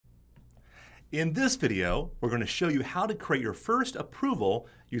In this video, we're going to show you how to create your first approval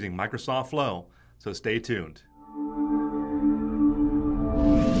using Microsoft Flow, so stay tuned.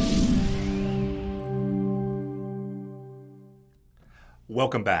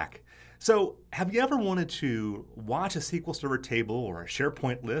 Welcome back. So, have you ever wanted to watch a SQL Server table or a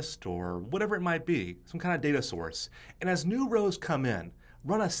SharePoint list or whatever it might be, some kind of data source, and as new rows come in,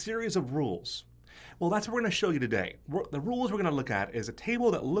 run a series of rules? Well, that's what we're going to show you today. The rules we're going to look at is a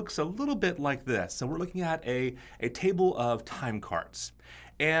table that looks a little bit like this. So we're looking at a table of time cards.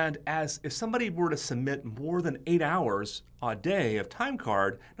 And if somebody were to submit more than 8 hours a day of time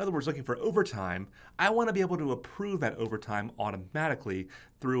card, in other words, looking for overtime, I want to be able to approve that overtime automatically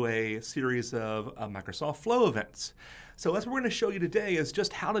through a series of Microsoft Flow events. So that's what we're going to show you today is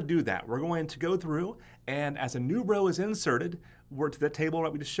just how to do that. We're going to go through, and as a new row is inserted, we're to the table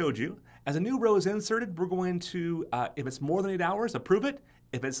that we just showed you. As a new row is inserted, we're going to, if it's more than 8 hours, approve it.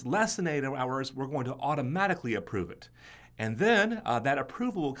 If it's less than 8 hours, we're going to automatically approve it. And then that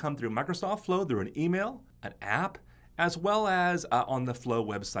approval will come through Microsoft Flow through an email, an app, as well as on the Flow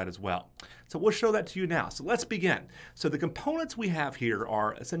website as well. So we'll show that to you now. So let's begin. So the components we have here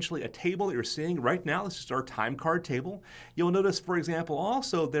are essentially a table that you're seeing right now. This is our time card table. You'll notice, for example,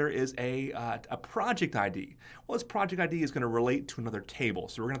 also there is a project ID. Well, this project ID is going to relate to another table.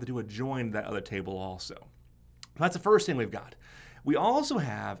 So we're going to have to do a join to that other table also. That's the first thing we've got. We also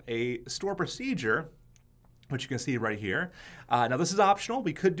have a store procedure, which you can see right here. Now this is optional.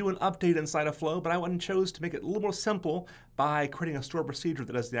 We could do an update inside of Flow, but I chose to make it a little more simple by creating a store procedure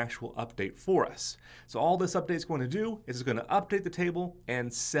that does the actual update for us. So all this update is going to do is it's going to update the table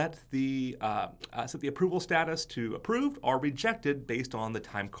and set the approval status to approved or rejected based on the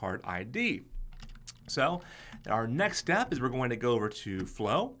time card ID. So our next step is we're going to go over to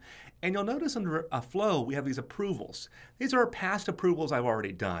Flow. And you'll notice under Flow, we have these approvals. These are past approvals I've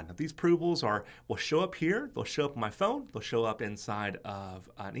already done. These approvals will show up here, they'll show up on my phone, they'll show up inside of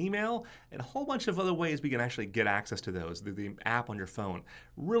an email, and a whole bunch of other ways we can actually get access to those, the app on your phone.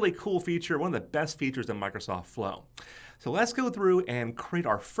 Really cool feature, one of the best features of Microsoft Flow. So let's go through and create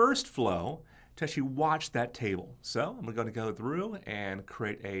our first flow to actually watch that table. So I'm going to go through and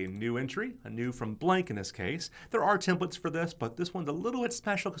create a new entry, a new from blank in this case. There are templates for this, but this one's a little bit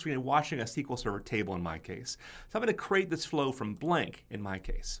special because we're watching a SQL Server table in my case. So I'm going to create this flow from blank in my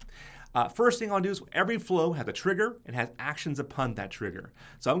case. First thing I'll do is every flow has a trigger and has actions upon that trigger.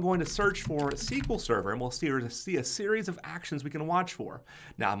 So I'm going to search for SQL Server and we'll see a series of actions we can watch for.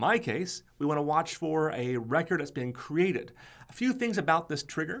 Now in my case, we want to watch for a record that's been created. A few things about this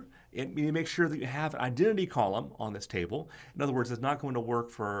trigger. You need to make sure that you have an identity column on this table. In other words, it's not going to work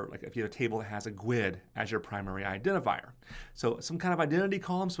for like if you have a table that has a GUID as your primary identifier. So some kind of identity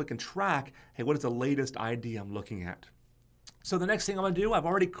column so we can track, hey, what is the latest ID I'm looking at? So the next thing I'm going to do, I've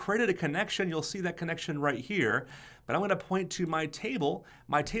already created a connection. You'll see that connection right here. But I'm going to point to my table.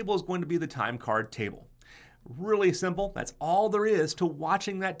 My table is going to be the time card table. Really simple. That's all there is to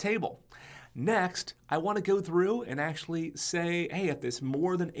watching that table. Next, I want to go through and actually say, hey, if it's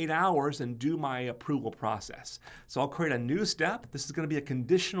more than 8 hours, and do my approval process. So I'll create a new step. This is going to be a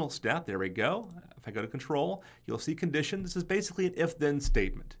conditional step. There we go. If I go to control, you'll see condition. This is basically an if-then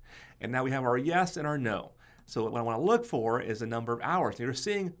statement. And now we have our yes and our no. So what I want to look for is the number of hours. And you're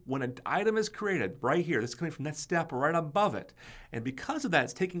seeing when an item is created right here, this is coming from that step right above it. And because of that,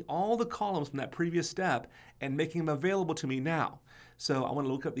 it's taking all the columns from that previous step and making them available to me now. So I want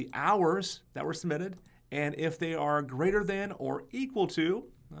to look at the hours that were submitted, and if they are greater than or equal to,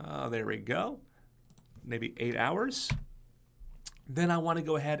 there we go, maybe 8 hours, then I want to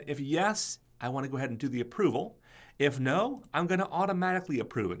go ahead, if yes, I want to go ahead and do the approval. If no, I'm going to automatically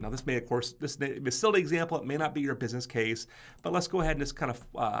approve it. Now this may, of course, this is a silly example. It may not be your business case, but let's go ahead and just kind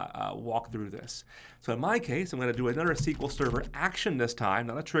of walk through this. So in my case, I'm going to do another SQL Server action this time,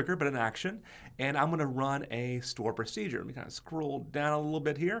 not a trigger, but an action, and I'm going to run a store procedure. Let me kind of scroll down a little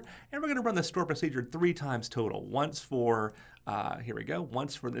bit here, and we're going to run the store procedure 3 times total. Once for, here we go,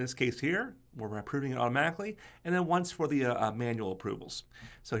 once for, in this case here, where we're approving it automatically, and then once for the manual approvals.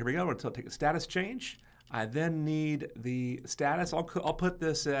 So here we go, we're going to take a status change. I then need the status. I'll put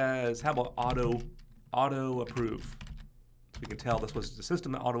this as, how about auto approve? You can tell this was the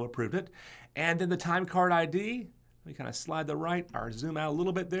system that auto approved it. And then the time card ID, let me kind of slide the right or zoom out a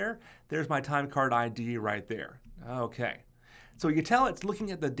little bit there. There's my time card ID right there. Okay. So you can tell it's looking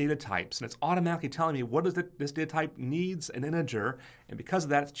at the data types, and it's automatically telling me what is this data type needs an integer, and because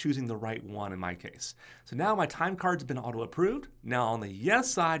of that, it's choosing the right one in my case. So now my time card's been auto-approved. Now on the yes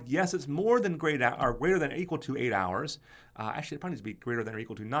side, yes, it's more than greater than or equal to 8 hours. Actually, it probably needs to be greater than or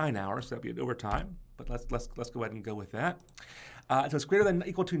equal to 9 hours. So that'd be an overtime. But let's go ahead and go with that. So it's greater than or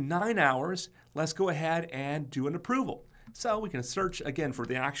equal to 9 hours. Let's go ahead and do an approval. So we can search again for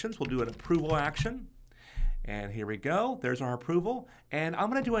the actions. We'll do an approval action. And here we go. There's our approval. And I'm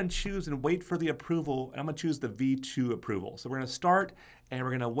going to go ahead and choose and wait for the approval. And I'm going to choose the V2 approval. So we're going to start and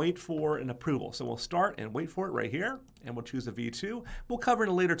we're going to wait for an approval. So we'll start and wait for it right here. And we'll choose the V2. We'll cover in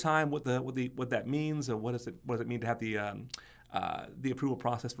a later time what that means and what does it mean to have the approval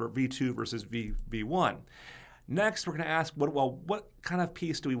process for V2 versus V1. Next, we're going to ask, what kind of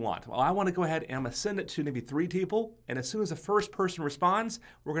piece do we want? Well, I want to go ahead and I'm going to send it to maybe 3 people. And as soon as the first person responds,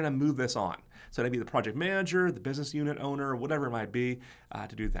 we're going to move this on. So maybe the project manager, the business unit owner, whatever it might be,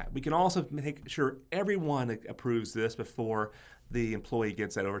 to do that. We can also make sure everyone approves this before the employee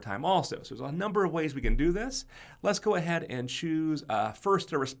gets that overtime also. So there's a number of ways we can do this. Let's go ahead and choose first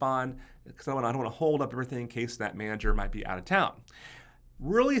to respond, because I don't want to hold up everything in case that manager might be out of town.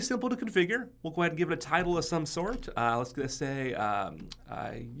 Really simple to configure. We'll go ahead and give it a title of some sort. Let's just say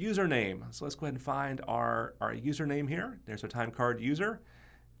username. So let's go ahead and find our username here. There's our time card user.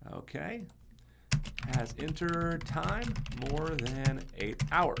 Okay. Has entered time more than 8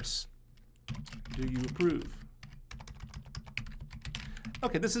 hours. Do you approve?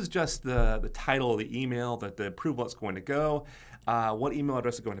 Okay, this is just the title of the email that the approval is going to go. What email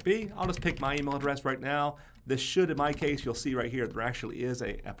address is going to be? I'll just pick my email address right now. This should, in my case, you'll see right here, there actually is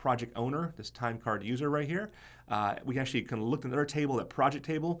a project owner, this time card user right here. We actually can look in their table, that project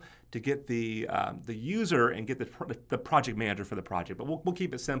table, to get the user and get the project manager for the project. But we'll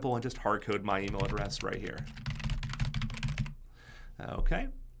keep it simple and just hard code my email address right here. Okay.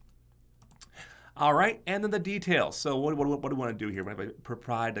 All right, and then the details. So what do we want to do here? We want to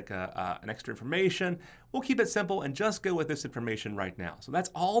provide like an extra information. We'll keep it simple and just go with this information right now. So that's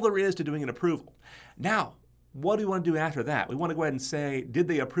all there is to doing an approval. Now, what do we want to do after that? We want to go ahead and say, did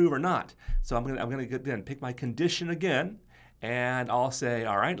they approve or not? So I'm going to then pick my condition again, and I'll say,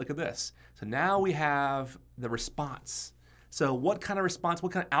 all right, look at this. So now we have the response. So what kind of response,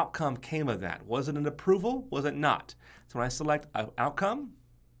 what kind of outcome came of that? Was it an approval? Was it not? So when I select outcome,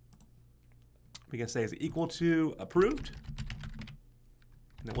 we can say is it equal to approved.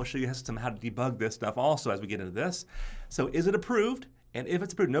 And then we'll show you how to debug this stuff also as we get into this. So is it approved? And if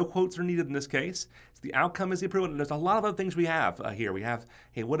it's approved, no quotes are needed in this case. So the outcome is the approval. And there's a lot of other things we have here. We have,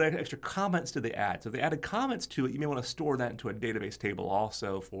 hey, what extra comments did they add? So if they added comments to it, you may want to store that into a database table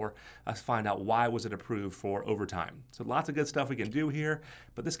also for us to find out why was it approved for overtime. So lots of good stuff we can do here.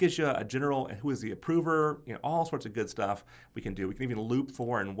 But this gives you a general, who is the approver, all sorts of good stuff we can do. We can even loop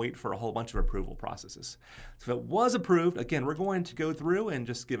for and wait for a whole bunch of approval processes. So if it was approved, again, we're going to go through and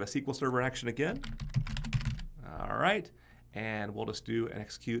just give a SQL Server action again. All right. And we'll just do and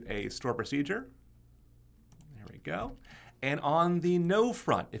execute a store procedure. There we go. And on the no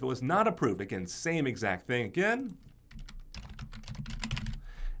front, if it was not approved, again, same exact thing again.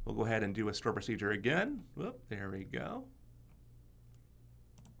 We'll go ahead and do a store procedure again. Whoop, there we go.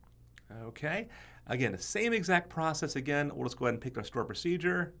 Okay. Again, the same exact process again. We'll just go ahead and pick our store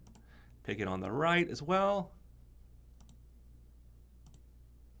procedure. Pick it on the right as well.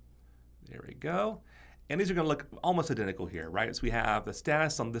 There we go. And these are going to look almost identical here, right? So we have the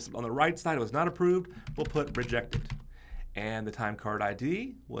status on the right side, it was not approved. We'll put rejected. And the time card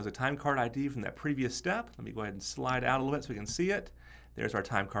ID was a time card ID from that previous step. Let me go ahead and slide out a little bit so we can see it. There's our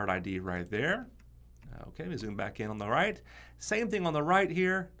time card ID right there. Okay, we zoom back in on the right. Same thing on the right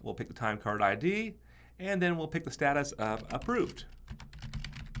here. We'll pick the time card ID, and then we'll pick the status of approved.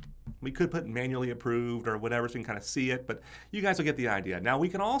 We could put manually approved or whatever so you can kind of see it, but you guys will get the idea. Now we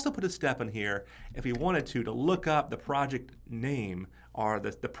can also put a step in here if we wanted to look up the project name or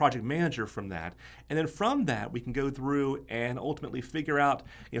the project manager from that. And then from that, we can go through and ultimately figure out,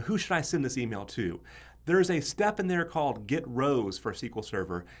 who should I send this email to? There's a step in there called get rows for SQL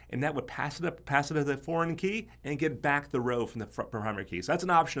Server, and that would pass it to the foreign key and get back the row from the primary key. So that's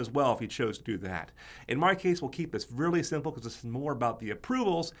an option as well if you chose to do that. In my case, we'll keep this really simple because this is more about the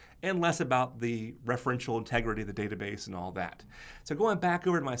approvals and less about the referential integrity of the database and all that. So going back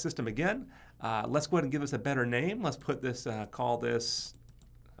over to my system again, let's go ahead and give this a better name. Let's put this, call this,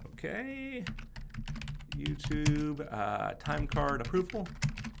 okay, YouTube time card approval,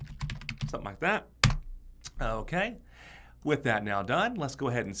 something like that. Okay, with that now done, let's go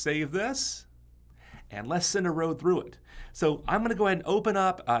ahead and save this, and let's send a row through it. So I'm going to go ahead and open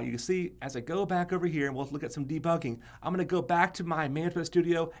up, you can see as I go back over here, and we'll look at some debugging, I'm going to go back to my Management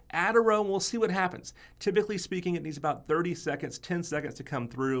Studio, add a row, and we'll see what happens. Typically speaking, it needs about 30 seconds, 10 seconds to come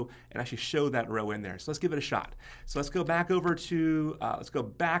through and actually show that row in there. So let's give it a shot. So let's go back over to, let's go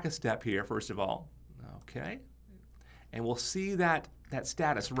back a step here, first of all. Okay, and we'll see that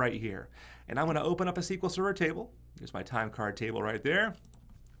status right here. And I'm going to open up a SQL Server table. Here's my time card table right there.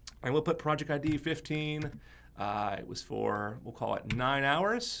 And we'll put project ID 15. It was for, we'll call it 9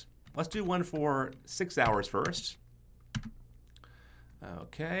 hours. Let's do one for 6 hours first.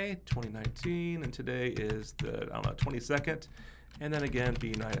 Okay, 2019, and today is the, I don't know, 22nd. And then again,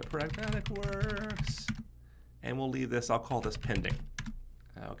 be night at Pragmatic Works. And we'll leave this, I'll call this pending.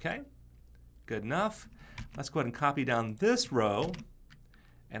 Okay, good enough. Let's go ahead and copy down this row.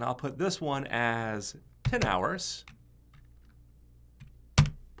 And I'll put this one as 10 hours.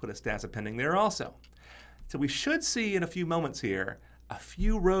 Put a status of pending there also. So we should see in a few moments here a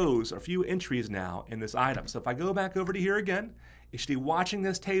few rows or a few entries now in this item. So if I go back over to here again, it should be watching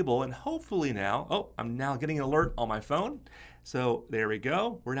this table, and hopefully now, oh, I'm now getting an alert on my phone. So there we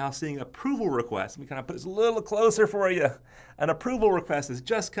go. We're now seeing approval requests. Let me kind of put this a little closer for you. An approval request has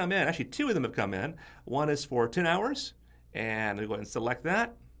just come in. Actually, 2 of them have come in. One is for 10 hours, and I'm going to go ahead and select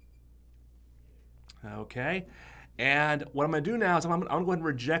that. Okay, and what I'm going to do now is I'm going to go ahead and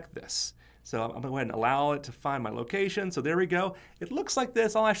reject this. So I'm going to go ahead and allow it to find my location. So there we go. It looks like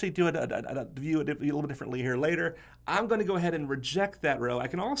this. I'll actually do it, view it a little bit differently here later. I'm going to go ahead and reject that row. I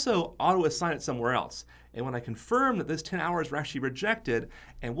can also auto-assign it somewhere else. And when I confirm that this 10 hours were actually rejected,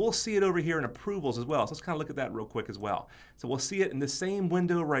 and we'll see it over here in approvals as well. So let's kind of look at that real quick as well. So we'll see it in the same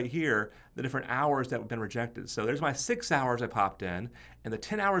window right here, the different hours that have been rejected. So there's my 6 hours I popped in, and the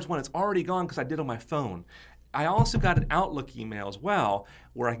 10 hours one, it's already gone because I did on my phone. I also got an Outlook email as well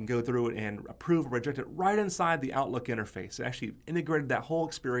where I can go through it and approve or reject it right inside the Outlook interface. It actually integrated that whole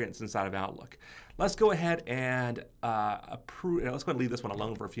experience inside of Outlook. Let's go ahead and approve. Let's go ahead and leave this one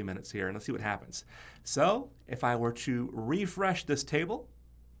alone for a few minutes here and let's see what happens. So if I were to refresh this table,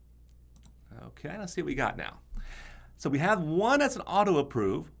 okay, let's see what we got now. So we have one that's an auto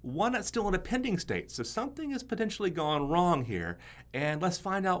approve, one that's still in a pending state. So something has potentially gone wrong here, and let's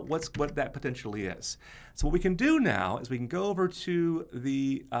find out what that potentially is. So what we can do now is we can go over to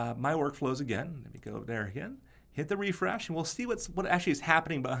the My Workflows again. Let me go over there again. Hit the refresh, and we'll see what actually is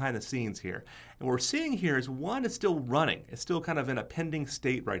happening behind the scenes here. And what we're seeing here is one is still running. It's still kind of in a pending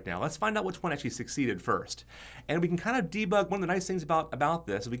state right now. Let's find out which one actually succeeded first. And we can kind of debug. One of the nice things about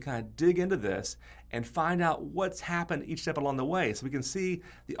this is we kind of dig into this and find out what's happened each step along the way. So we can see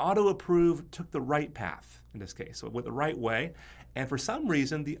the auto approve took the right path in this case, so it went the right way. And for some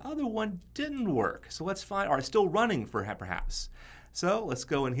reason, the other one didn't work. So let's find, or it's still running perhaps. So let's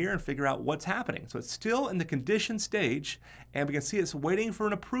go in here and figure out what's happening. So it's still in the condition stage, and we can see it's waiting for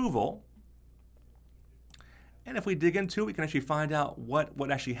an approval. And if we dig into it, we can actually find out what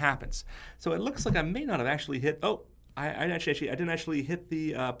actually happens. So it looks like I may not have actually hit, oh, I didn't actually hit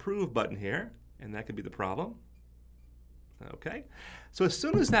the approve button here, and that could be the problem. Okay, so as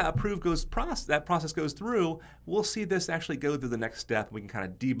soon as that that process goes through, we'll see this actually go through the next step. We can kind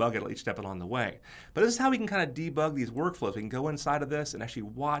of debug it each step along the way. But this is how we can kind of debug these workflows. We can go inside of this and actually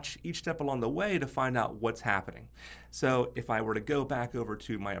watch each step along the way to find out what's happening. So if I were to go back over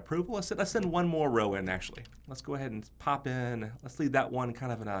to my approval, let's send one more row in actually. Let's go ahead and pop in. Let's leave that one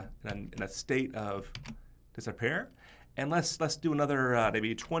kind of in a state of disrepair. And let's do another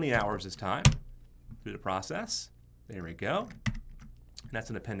maybe 20 hours this time through the process. There we go. And that's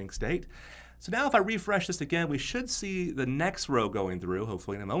in a pending state. So now if I refresh this again, we should see the next row going through,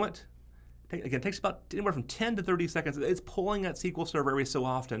 hopefully in a moment. Again, it takes about anywhere from 10 to 30 seconds. It's pulling that SQL Server every so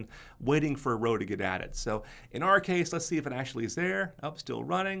often, waiting for a row to get added. So in our case, let's see if it actually is there. Oh, still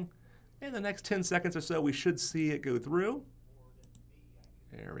running. In the next 10 seconds or so, we should see it go through.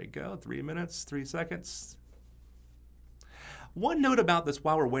 There we go, 3 minutes, 3 seconds. One note about this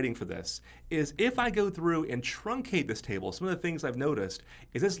while we're waiting for this is if I go through and truncate this table, some of the things I've noticed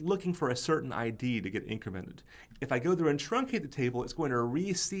is it's looking for a certain ID to get incremented. If I go through and truncate the table, it's going to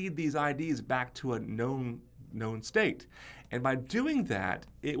reseed these IDs back to a known state. And by doing that,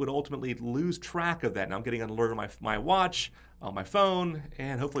 it would ultimately lose track of that. Now I'm getting an alert on my watch, on my phone,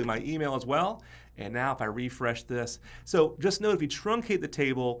 and hopefully my email as well. And now if I refresh this, so just note if you truncate the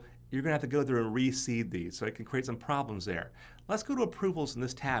table, you're going to have to go through and reseed these, so it can create some problems there. Let's go to approvals in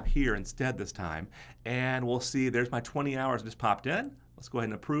this tab here instead this time, and we'll see there's my 20 hours just popped in. Let's go ahead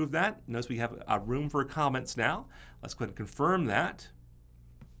and approve that. Notice we have a room for comments now. Let's go ahead and confirm that.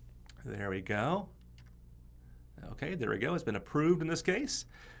 There we go. Okay, there we go. It's been approved in this case.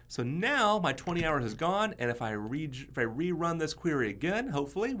 So now my 20 hours is gone, and if I rerun this query again,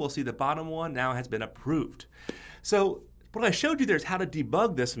 hopefully we'll see the bottom one now has been approved. So What I showed you there is how to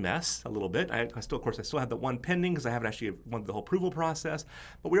debug this mess a little bit. Of course, I still have the one pending because I haven't actually went through the whole approval process,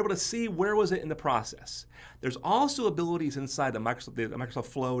 but we're able to see where was it in the process. There's also abilities inside the Microsoft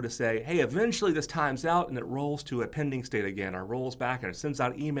Flow to say, hey, eventually this times out and it rolls to a pending state again, or rolls back and it sends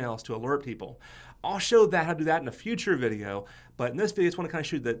out emails to alert people. I'll show that how to do that in a future video, but in this video, I just want to kind of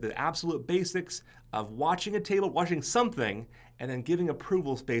show you the absolute basics of watching a table, watching something, and then giving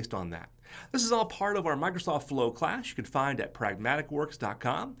approvals based on that. This is all part of our Microsoft Flow class you can find at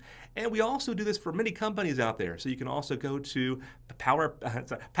pragmaticworks.com. And we also do this for many companies out there. So you can also go to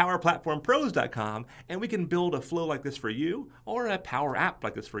powerplatformpros.com and we can build a flow like this for you, or a Power App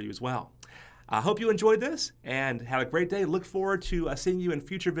like this for you as well. I hope you enjoyed this and have a great day. Look forward to seeing you in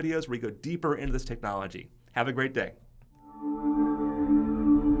future videos where we go deeper into this technology. Have a great day.